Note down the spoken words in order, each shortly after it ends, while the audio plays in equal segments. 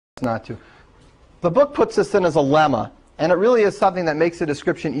not to. The book puts this in as a lemma, and it really is something that makes the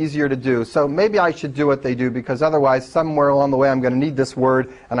description easier to do. So maybe I should do what they do, because otherwise somewhere along the way I'm going to need this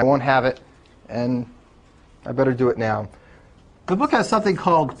word and I won't have it, and I better do it now. The book has something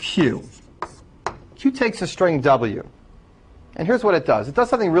called Q. Q takes a string W. And here's what it does. It does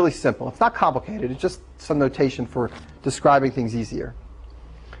something really simple. It's not complicated. It's just some notation for describing things easier.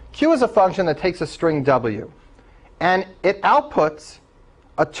 Q is a function that takes a string W, and it outputs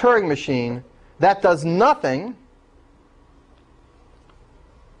a Turing machine that does nothing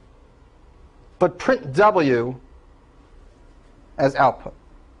but print W as output.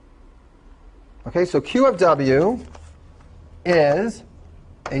 Okay, so Q of W is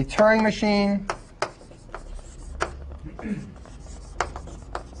a Turing machine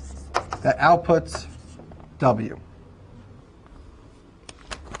that outputs W.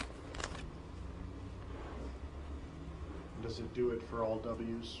 Does it do it for all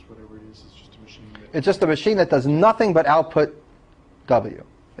W's, whatever it is? It's just a machine that... It's just a machine that does nothing but output W.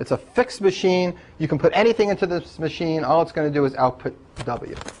 It's a fixed machine. You can put anything into this machine. All it's going to do is output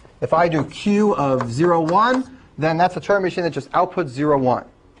W. If I do Q of 0, 1, then that's a Turing machine that just outputs 0, 1. You're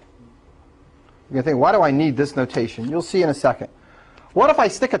going to think, why do I need this notation? You'll see in a second. What if I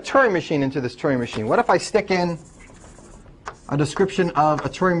stick a Turing machine into this Turing machine? What if I stick in a description of a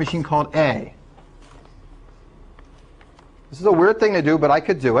Turing machine called A? This is a weird thing to do, but I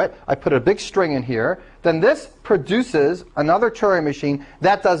could do it. I put a big string in here. Then this produces another Turing machine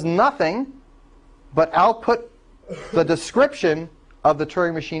that does nothing but output the description of the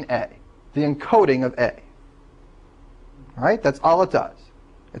Turing machine A, the encoding of A. All right? That's all it does.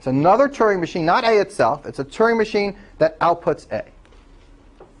 It's another Turing machine, not A itself. It's a Turing machine that outputs A.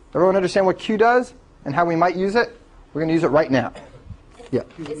 Everyone understand what Q does and how we might use it? We're going to use it right now. Yeah.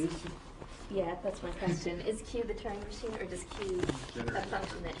 Yeah, that's my question. Is Q the Turing machine, or does Q a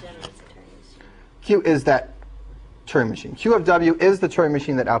function that generates a Turing machine? Q is that Turing machine. Q of W is the Turing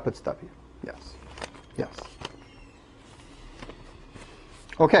machine that outputs W. Yes. Yes.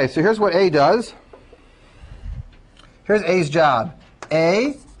 OK, so here's what A does. Here's A's job.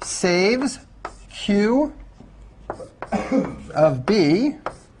 A saves Q of B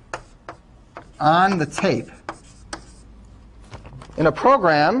on the tape. In a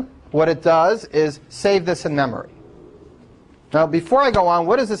program, what it does is save this in memory. Now, before I go on,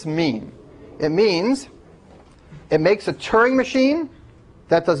 what does this mean? It means it makes a Turing machine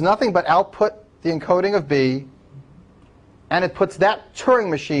that does nothing but output the encoding of B, and it puts that Turing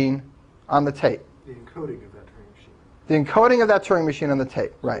machine on the tape. The encoding of that Turing machine. The encoding of that Turing machine on the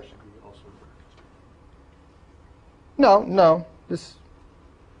tape, right. No,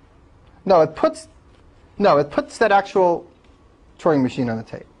 it puts that actual Turing machine on the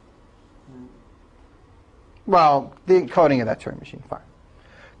tape. Well, the encoding of that Turing machine, fine.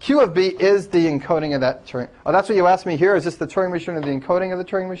 Q of B is the encoding of that Turing. Oh, that's what you asked me here? Is this the Turing machine or the encoding of the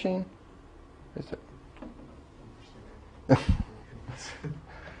Turing machine? Is it?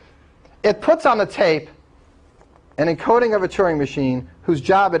 It puts on the tape an encoding of a Turing machine whose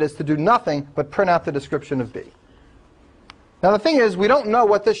job it is to do nothing but print out the description of B. Now the thing is, we don't know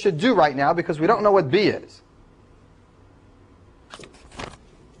what this should do right now because we don't know what B is.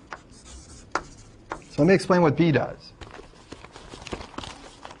 So let me explain what B does.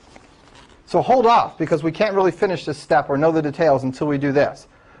 So hold off, because we can't really finish this step or know the details until we do this.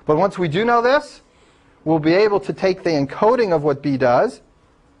 But once we do know this, we'll be able to take the encoding of what B does,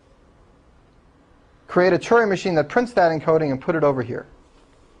 create a Turing machine that prints that encoding, and put it over here.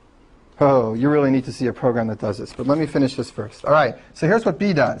 Oh, you really need to see a program that does this. But let me finish this first. All right, so here's what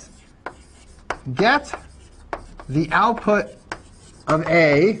B does. Get the output of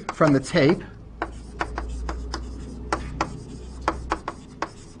A from the tape.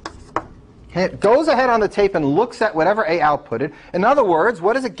 It goes ahead on the tape and looks at whatever A outputted. In other words,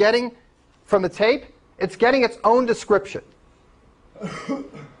 what is it getting from the tape? It's getting its own description.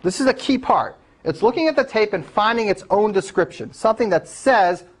 This is a key part. It's looking at the tape and finding its own description, something that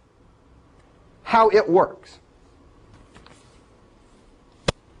says how it works.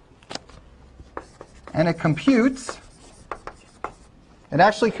 And it computes. It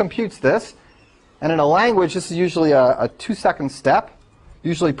actually computes this. And in a language, this is usually a 2-second step,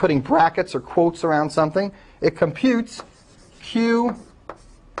 usually putting brackets or quotes around something. It computes Q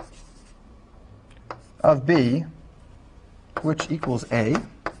of B, which equals A.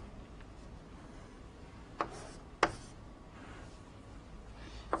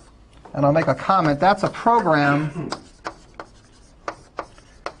 And I'll make a comment. That's a program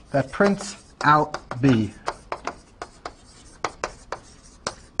that prints out B.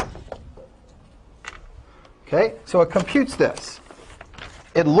 Okay, so it computes this.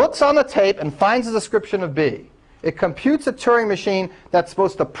 It looks on the tape and finds a description of B. It computes a Turing machine that's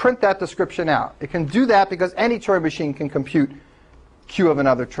supposed to print that description out. It can do that because any Turing machine can compute Q of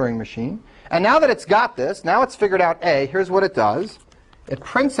another Turing machine. And now that it's got this, now it's figured out A, here's what it does. It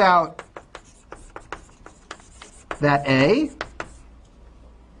prints out that A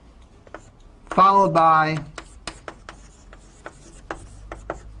followed by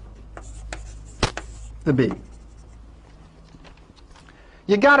the B.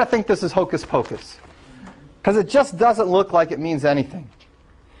 You got to think this is hocus pocus, because it just doesn't look like it means anything.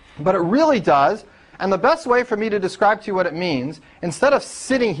 But it really does. And the best way for me to describe to you what it means, instead of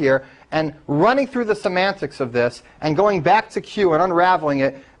sitting here and running through the semantics of this and going back to Q and unraveling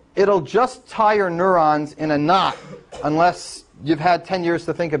it, it'll just tie your neurons in a knot unless you've had 10 years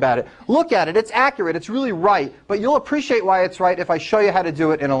to think about it. Look at it. It's accurate. It's really right. But you'll appreciate why it's right if I show you how to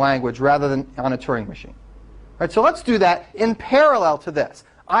do it in a language rather than on a Turing machine. All right, so let's do that in parallel to this.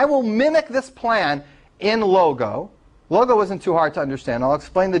 I will mimic this plan in Logo. Logo isn't too hard to understand. I'll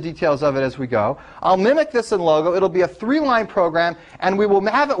explain the details of it as we go. I'll mimic this in Logo. It'll be a 3-line program, and we will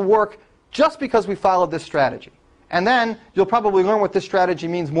have it work just because we followed this strategy. And then you'll probably learn what this strategy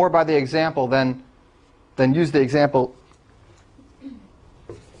means more by the example than use the example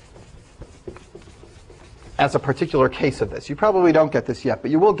as a particular case of this. You probably don't get this yet, but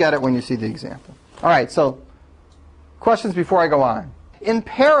you will get it when you see the example. All right, so questions before I go on. In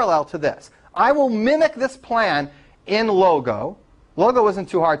parallel to this, I will mimic this plan in Logo. Logo isn't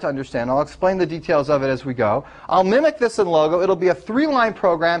too hard to understand. I'll explain the details of it as we go. I'll mimic this in Logo. It'll be a 3-line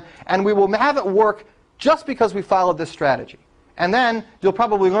program, and we will have it work just because we followed this strategy. And then you'll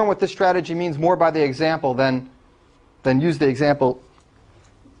probably learn what this strategy means more by the example than use the example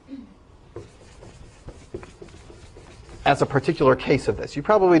as a particular case of this. You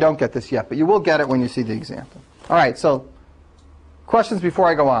probably don't get this yet, but you will get it when you see the example. All right, so questions before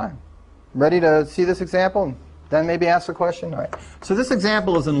I go on. Ready to see this example? Then maybe ask a question? All right. So this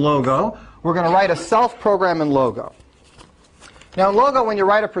example is in Logo. We're going to write a self program in Logo. Now in Logo, when you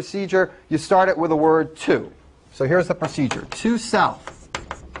write a procedure, you start it with a word to. So here's the procedure. To self.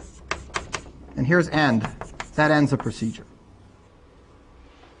 And here's end. That ends the procedure.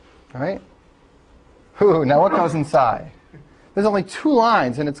 All right? Ooh, now what goes inside? There's only 2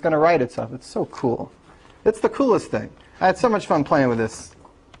 lines, and it's going to write itself. It's so cool. It's the coolest thing. I had so much fun playing with this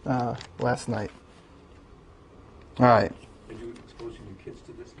last night. All right. Are you exposing your kids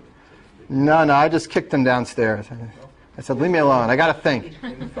to this? No, I just kicked them downstairs. I said, leave me alone. I got to think.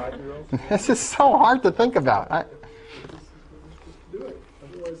 This is so hard to think about. Do it.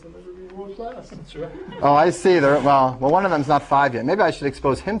 Otherwise, they'll never be in world class. That's right. Oh, I see. Well, one of them's not 5 yet. Maybe I should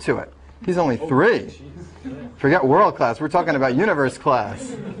expose him to it. He's only 3. Forget world class. We're talking about universe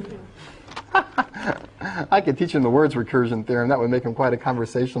class. I could teach him the words recursion theorem. That would make him quite a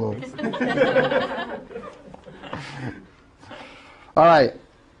conversationalist. All right.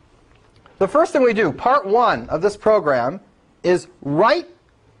 The first thing we do, part 1 of this program, is write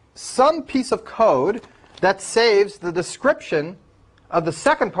some piece of code that saves the description of the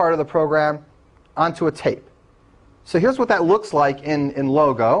second part of the program onto a tape. So here's what that looks like in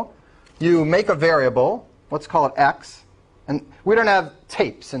Logo. You make a variable, let's call it x. And we don't have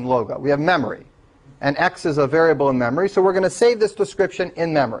tapes in Logo. We have memory. And x is a variable in memory. So we're going to save this description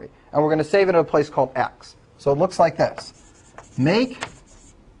in memory. And we're going to save it in a place called x. So it looks like this. Make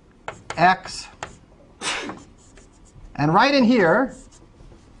x. And right in here,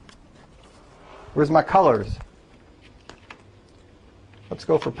 where's my colors? Let's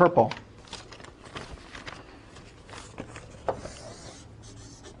go for purple.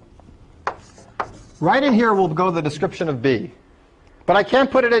 Right in here will go the description of B. But I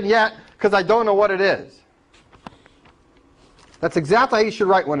can't put it in yet because I don't know what it is. That's exactly how you should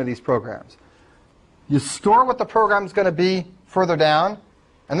write one of these programs. You store what the program's going to be further down,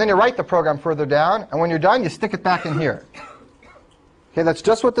 and then you write the program further down, and when you're done, you stick it back in here. Okay, that's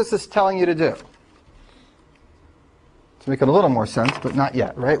just what this is telling you to do. It's making a little more sense, but not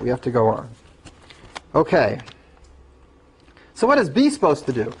yet, right? We have to go on. Okay. So what is B supposed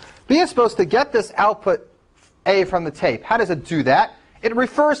to do? B is supposed to get this output A from the tape. How does it do that? It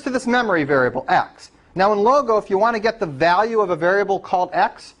refers to this memory variable, x. Now in Logo, if you want to get the value of a variable called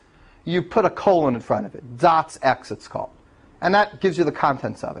x, you put a colon in front of it. Dots x, it's called. And that gives you the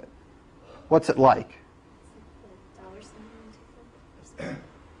contents of it. What's it like?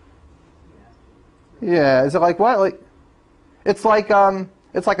 Yeah, is it like what? It's like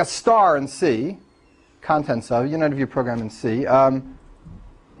a star in C. Contents of, you know, if you program in C.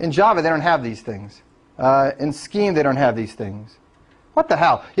 In Java, they don't have these things. In Scheme, they don't have these things. What the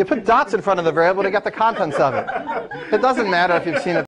hell? You put dots in front of the variable to get the contents of it. It doesn't matter if you've seen it